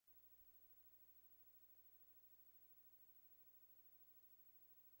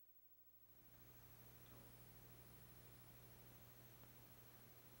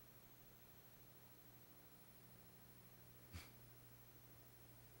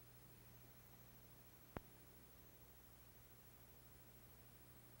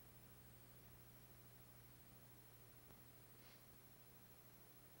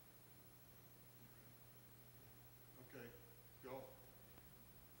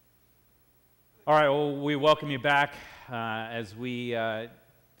All right, well, we welcome you back as we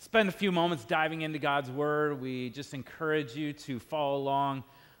spend a few moments diving into God's Word. We just encourage you to follow along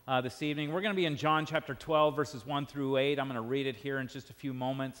this evening. We're going to be in John chapter 12, verses 1 through 8. I'm going to read it here in just a few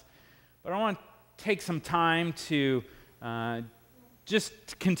moments. But I want to take some time to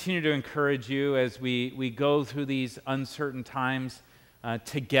just continue to encourage you as we go through these uncertain times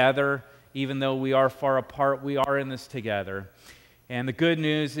together. Even though we are far apart, we are in this together. And the good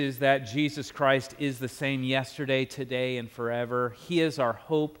news is that Jesus Christ is the same yesterday, today, and forever. He is our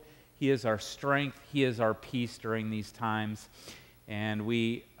hope. He is our strength. He is our peace during these times. And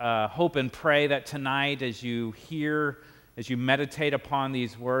we hope and pray that tonight, as you hear, as you meditate upon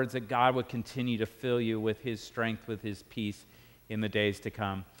these words, that God would continue to fill you with His strength, with His peace in the days to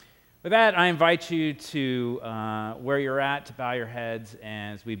come. With that, I invite you to where you're at, to bow your heads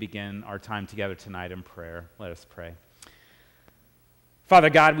as we begin our time together tonight in prayer. Let us pray. Father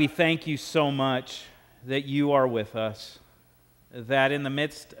God, we thank you so much that you are with us, that in the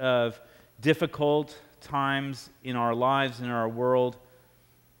midst of difficult times in our lives, in our world,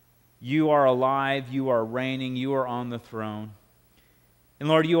 you are alive, you are reigning, you are on the throne. And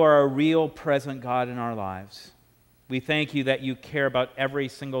Lord, you are a real present God in our lives. We thank you that you care about every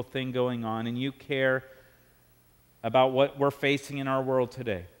single thing going on, and you care about what we're facing in our world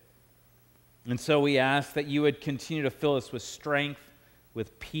today. And so we ask that you would continue to fill us with strength,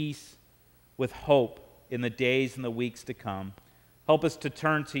 with peace, with hope in the days and the weeks to come. Help us to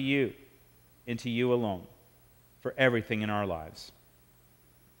turn to you and to you alone for everything in our lives.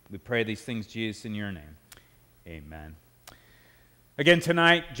 We pray these things, Jesus, in your name. Amen. Again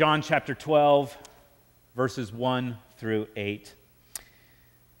tonight, John chapter 12, verses 1 through 8.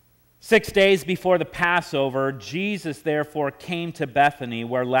 6 days before the Passover, Jesus therefore came to Bethany,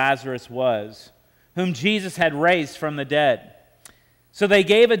 where Lazarus was, whom Jesus had raised from the dead. So they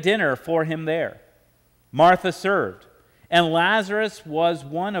gave a dinner for him there. Martha served, and Lazarus was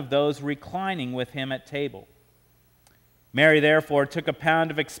one of those reclining with him at table. Mary therefore took a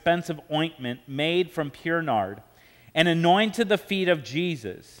pound of expensive ointment made from pure nard, and anointed the feet of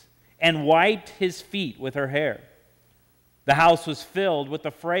Jesus, and wiped his feet with her hair. The house was filled with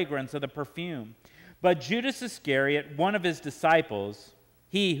the fragrance of the perfume. But Judas Iscariot, one of his disciples,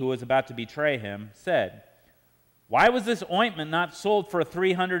 he who was about to betray him, said, "Why was this ointment not sold for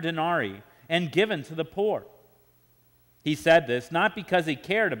 300 denarii and given to the poor?" He said this not because he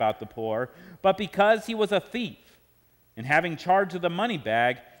cared about the poor, but because he was a thief, and having charge of the money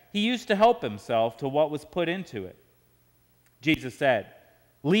bag, he used to help himself to what was put into it. Jesus said,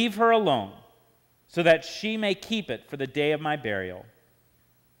 "Leave her alone, so that she may keep it for the day of my burial.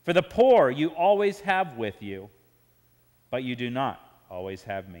 For the poor you always have with you, but you do not always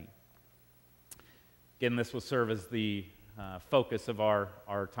have me." Again, this will serve as the focus of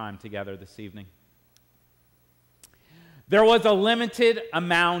our time together this evening. There was a limited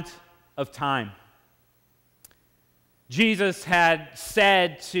amount of time. Jesus had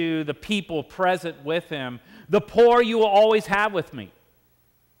said to the people present with him, "The poor you will always have with me.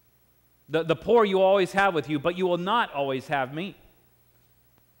 The poor you always have with you, but you will not always have me."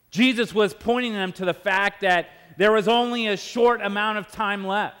 Jesus was pointing them to the fact that there was only a short amount of time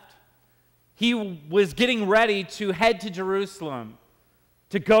left. He was getting ready to head to Jerusalem,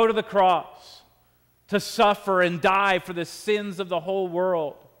 to go to the cross, to suffer and die for the sins of the whole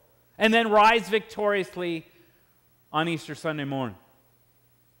world, and then rise victoriously on Easter Sunday morning.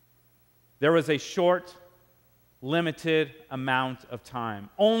 There was a short, limited amount of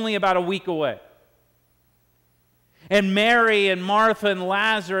time, only about a week away. And Mary and Martha and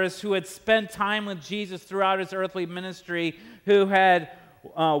Lazarus, who had spent time with Jesus throughout his earthly ministry, who had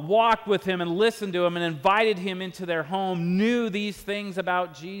walked with him and listened to him and invited him into their home, knew these things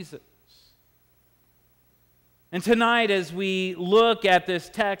about Jesus. And tonight, as we look at this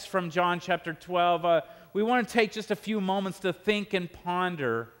text from John chapter 12, we want to take just a few moments to think and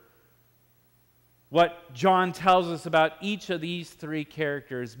ponder what John tells us about each of these three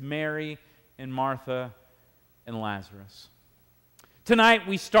characters, Mary and Martha and Lazarus. Tonight,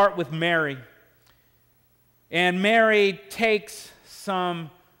 we start with Mary. And Mary takes some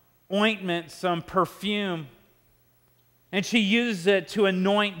ointment, some perfume, and she uses it to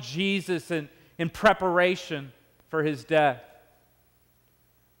anoint Jesus in preparation for his death.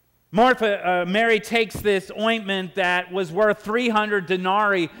 Mary takes this ointment that was worth 300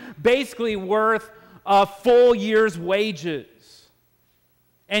 denarii, basically worth a full year's wages,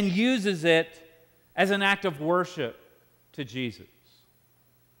 and uses it as an act of worship to Jesus.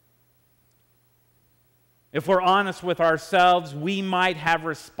 If we're honest with ourselves, we might have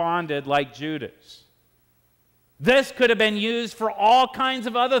responded like Judas. This could have been used for all kinds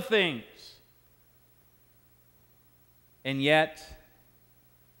of other things. And yet,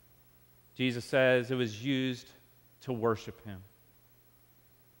 Jesus says it was used to worship him.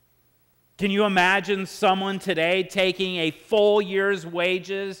 Can you imagine someone today taking a full year's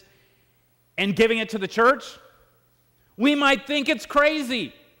wages and giving it to the church? We might think it's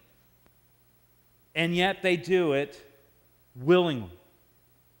crazy. And yet they do it willingly.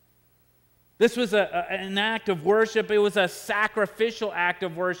 This was an act of worship. It was a sacrificial act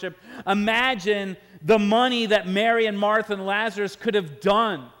of worship. Imagine the money that Mary and Martha and Lazarus could have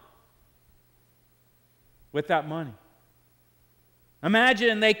done with that money.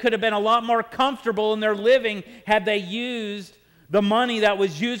 Imagine they could have been a lot more comfortable in their living had they used the money that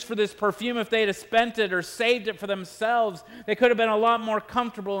was used for this perfume. If they had spent it or saved it for themselves, they could have been a lot more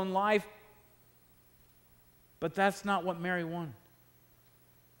comfortable in life. But that's not what Mary wanted.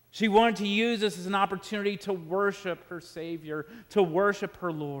 She wanted to use this as an opportunity to worship her Savior, to worship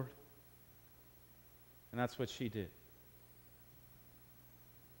her Lord. And that's what she did.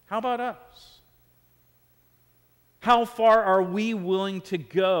 How about us? How far are we willing to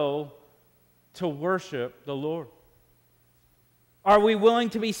go to worship the Lord? Are we willing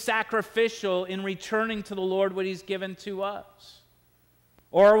to be sacrificial in returning to the Lord what He's given to us?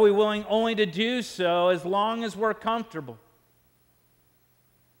 Or are we willing only to do so as long as we're comfortable?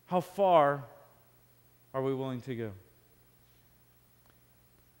 How far are we willing to go?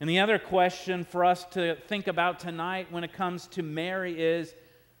 And the other question for us to think about tonight when it comes to Mary is,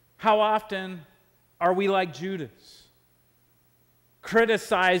 how often are we like Judas,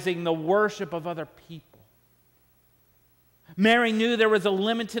 criticizing the worship of other people? Mary knew there was a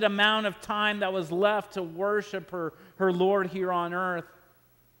limited amount of time that was left to worship her Lord here on earth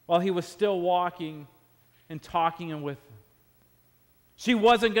while He was still walking and talking with them. She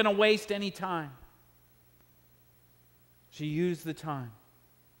wasn't going to waste any time. She used the time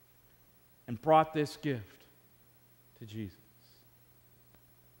and brought this gift to Jesus.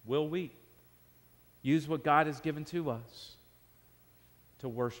 Will we use what God has given to us to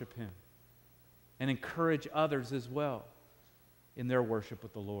worship Him and encourage others as well in their worship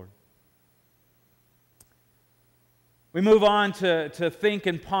with the Lord? We move on to think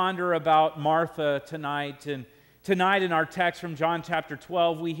and ponder about Martha tonight. And tonight in our text from John chapter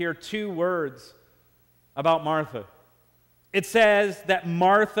 12, we hear two words about Martha. It says that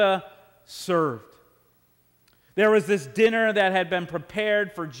Martha served. There was this dinner that had been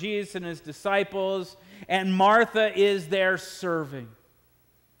prepared for Jesus and His disciples, and Martha is there serving.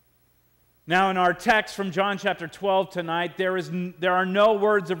 Now, in our text from John chapter 12 tonight, there are no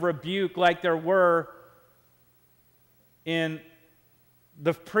words of rebuke like there were in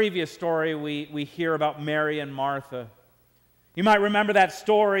the previous story we hear about Mary and Martha. You might remember that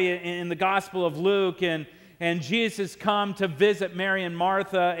story in the Gospel of Luke, and Jesus has come to visit Mary and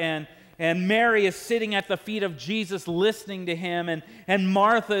Martha, and Mary is sitting at the feet of Jesus listening to Him, and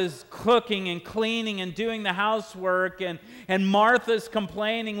Martha's cooking and cleaning and doing the housework, and Martha's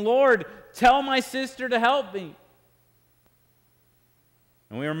complaining, "Lord, tell my sister to help me."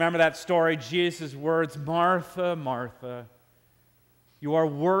 And we remember that story, Jesus' words, "Martha, Martha, you are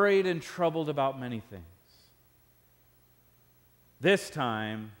worried and troubled about many things." This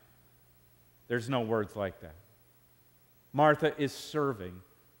time, there's no words like that. Martha is serving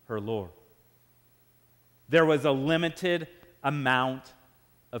her Lord. There was a limited amount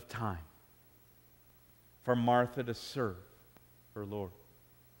of time for Martha to serve her Lord.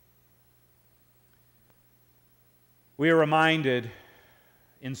 We are reminded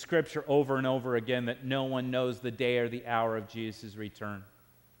in Scripture over and over again that no one knows the day or the hour of Jesus' return.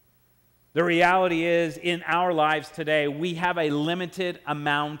 The reality is, in our lives today, we have a limited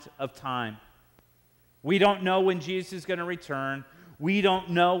amount of time. We don't know when Jesus is going to return. We don't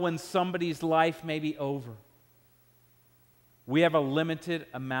know when somebody's life may be over. We have a limited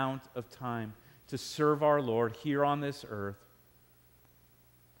amount of time to serve our Lord here on this earth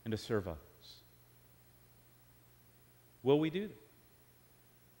and to serve others. Will we do that?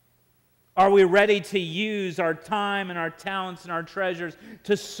 Are we ready to use our time and our talents and our treasures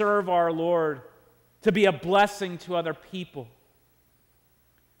to serve our Lord, to be a blessing to other people?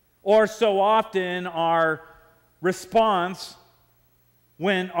 Or so often our response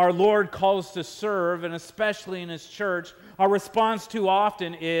when our Lord calls us to serve, and especially in His church, our response too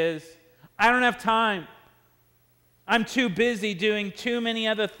often is, "I don't have time. I'm too busy doing too many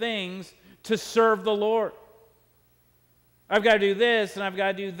other things to serve the Lord. I've got to do this, and I've got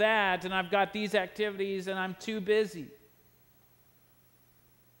to do that, and I've got these activities, and I'm too busy."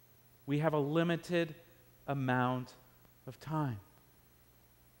 We have a limited amount of time.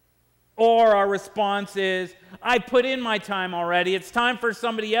 Or our response is, "I put in my time already. It's time for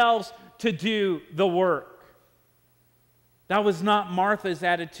somebody else to do the work." That was not Martha's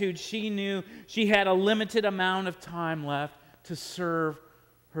attitude. She knew she had a limited amount of time left to serve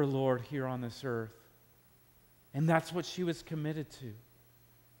her Lord here on this earth. And that's what she was committed to.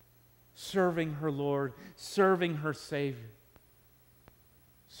 Serving her Lord, serving her Savior,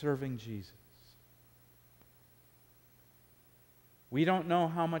 serving Jesus. We don't know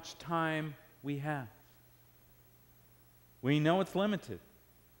how much time we have. We know it's limited.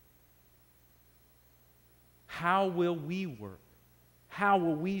 How will we work? How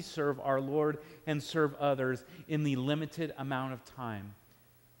will we serve our Lord and serve others in the limited amount of time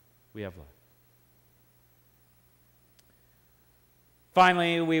we have left?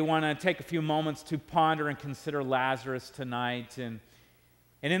 Finally, we want to take a few moments to ponder and consider Lazarus tonight. And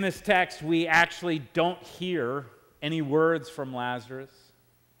in this text, we actually don't hear any words from Lazarus.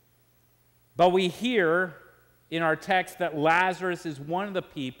 But we hear in our text that Lazarus is one of the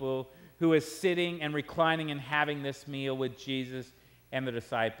people who is sitting and reclining and having this meal with Jesus and the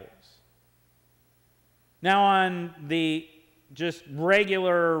disciples. Now, on the just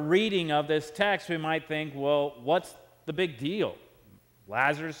regular reading of this text, we might think, well, what's the big deal?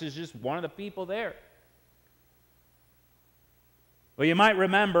 Lazarus is just one of the people there. Well, you might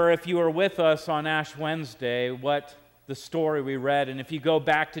remember, if you were with us on Ash Wednesday, what the story we read. And if you go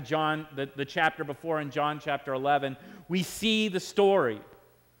back to John, the chapter before in John chapter 11, we see the story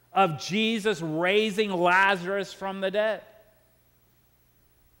of Jesus raising Lazarus from the dead.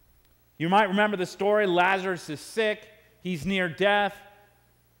 You might remember the story. Lazarus is sick. He's near death.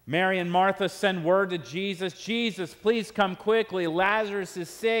 Mary and Martha send word to Jesus, Jesus, please come quickly. Lazarus is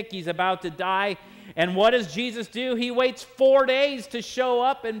sick. He's about to die. And what does Jesus do? He waits 4 days to show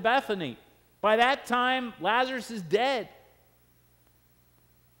up in Bethany. By that time, Lazarus is dead.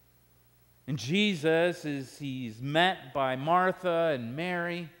 And Jesus, as he's met by Martha and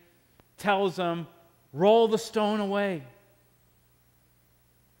Mary, tells them, roll the stone away.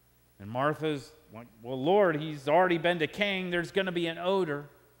 And Martha's like, well, Lord, he's already been decaying. There's going to be an odor.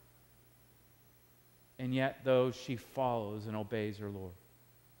 And yet, though, she follows and obeys her Lord.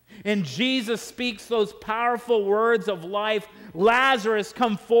 And Jesus speaks those powerful words of life. Lazarus,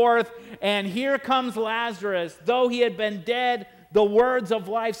 come forth. And here comes Lazarus. Though he had been dead, the words of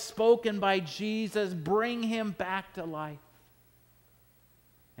life spoken by Jesus bring him back to life.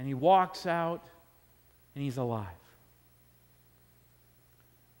 And he walks out, and he's alive.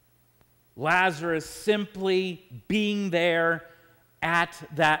 Lazarus simply being there at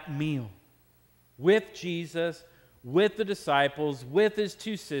that meal with Jesus, with the disciples, with his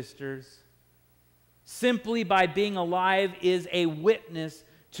two sisters, simply by being alive is a witness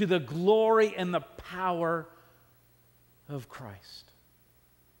to the glory and the power of Christ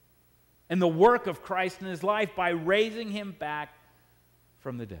and the work of Christ in his life by raising him back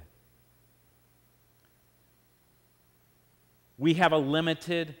from the dead. We have a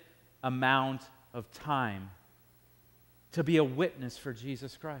limited amount of time to be a witness for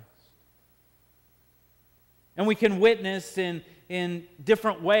Jesus Christ. And we can witness in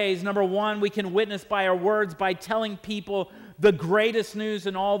different ways. Number one, we can witness by our words, by telling people the greatest news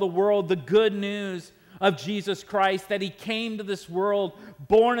in all the world, the good news of Jesus Christ, that he came to this world,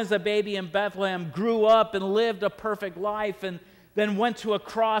 born as a baby in Bethlehem, grew up and lived a perfect life, and then went to a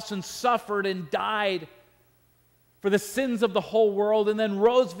cross and suffered and died for the sins of the whole world, and then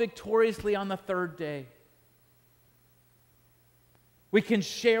rose victoriously on the third day. We can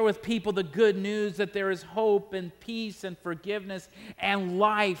share with people the good news that there is hope and peace and forgiveness and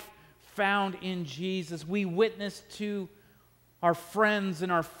life found in Jesus. We witness to our friends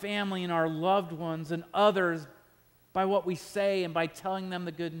and our family and our loved ones and others by what we say and by telling them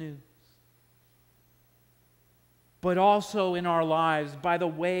the good news. But also in our lives, by the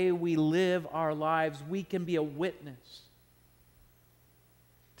way we live our lives, we can be a witness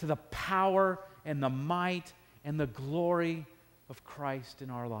to the power and the might and the glory of Christ in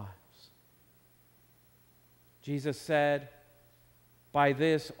our lives. Jesus said, by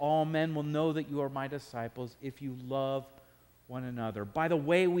this all men will know that you are my disciples if you love one another. By the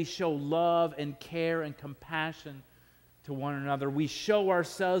way we show love and care and compassion to one another, we show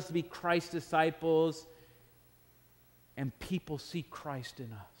ourselves to be Christ's disciples, and people see Christ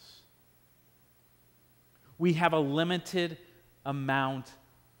in us. We have a limited amount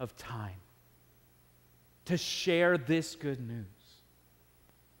of time to share this good news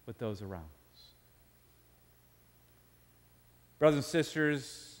with those around us. Brothers and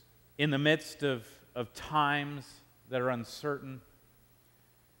sisters, in the midst of times that are uncertain,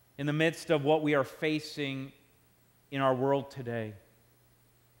 in the midst of what we are facing in our world today,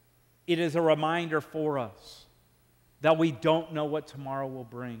 it is a reminder for us that we don't know what tomorrow will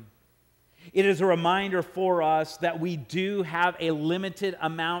bring. It is a reminder for us that we do have a limited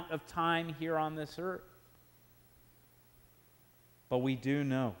amount of time here on this earth. But we do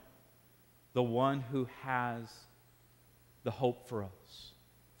know the one who has the hope for us,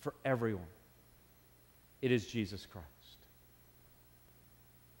 for everyone. It is Jesus Christ.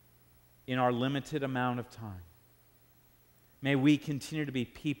 In our limited amount of time, may we continue to be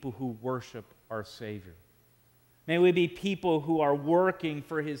people who worship our Savior. May we be people who are working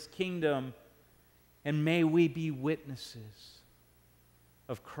for His kingdom, and may we be witnesses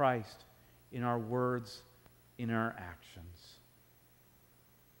of Christ in our words, in our actions.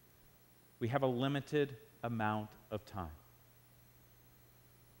 We have a limited amount of time.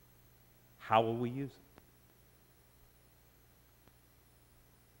 How will we use it?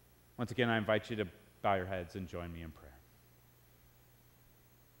 Once again, I invite you to bow your heads and join me in prayer.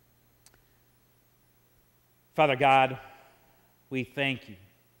 Father God, we thank you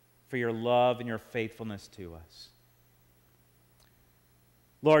for your love and your faithfulness to us.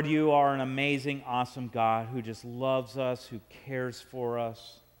 Lord, you are an amazing, awesome God who just loves us, who cares for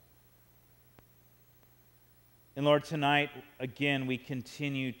us. And Lord, tonight, again, we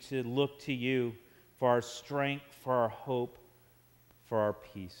continue to look to you for our strength, for our hope, for our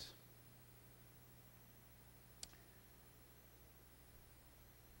peace.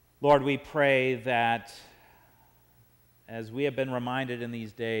 Lord, we pray that as we have been reminded in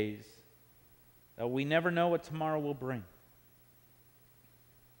these days, that we never know what tomorrow will bring.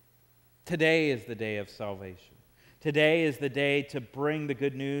 Today is the day of salvation. Today is the day to bring the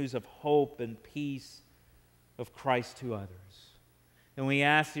good news of hope and peace of Christ to others. And we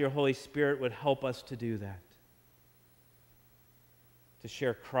ask that your Holy Spirit would help us to do that, to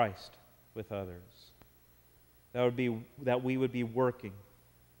share Christ with others. That we would be working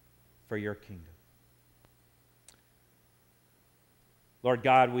for your kingdom. Lord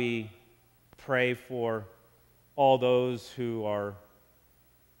God, we pray for all those who are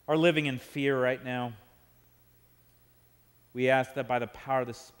living in fear right now. We ask that by the power of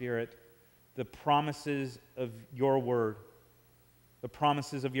the Spirit, the promises of your word, the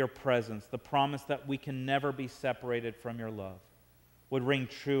promises of your presence, the promise that we can never be separated from your love, would ring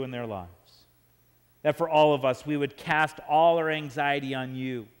true in their lives. That for all of us, we would cast all our anxiety on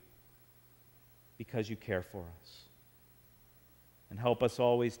you because you care for us. And help us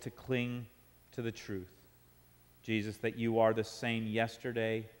always to cling to the truth, Jesus, that you are the same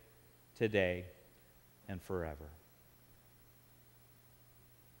yesterday, today, and forever.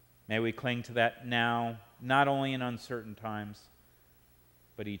 May we cling to that now, not only in uncertain times,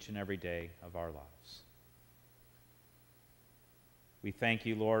 but each and every day of our lives. We thank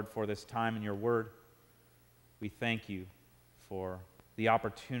you, Lord, for this time in your word. We thank you for the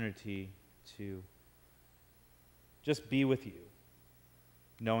opportunity to just be with you,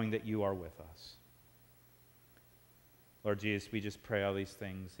 knowing that you are with us. Lord Jesus, we just pray all these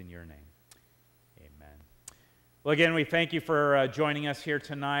things in your name. Amen. Well, again, we thank you for joining us here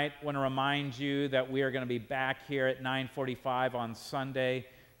tonight. I want to remind you that we are going to be back here at 9:45 on Sunday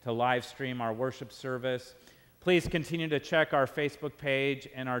to live stream our worship service. Please continue to check our Facebook page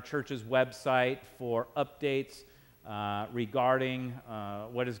and our church's website for updates regarding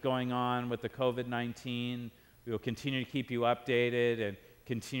what is going on with the COVID-19. We will continue to keep you updated and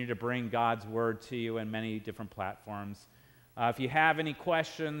continue to bring God's word to you in many different platforms. If you have any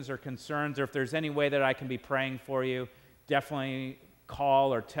questions or concerns, or if there's any way that I can be praying for you, definitely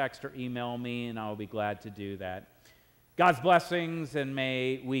call or text or email me, and I'll be glad to do that. God's blessings, and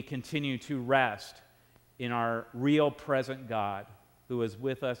may we continue to rest in our real present God, who is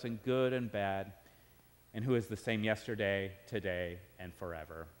with us in good and bad, and who is the same yesterday, today, and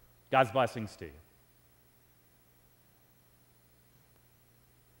forever. God's blessings to you.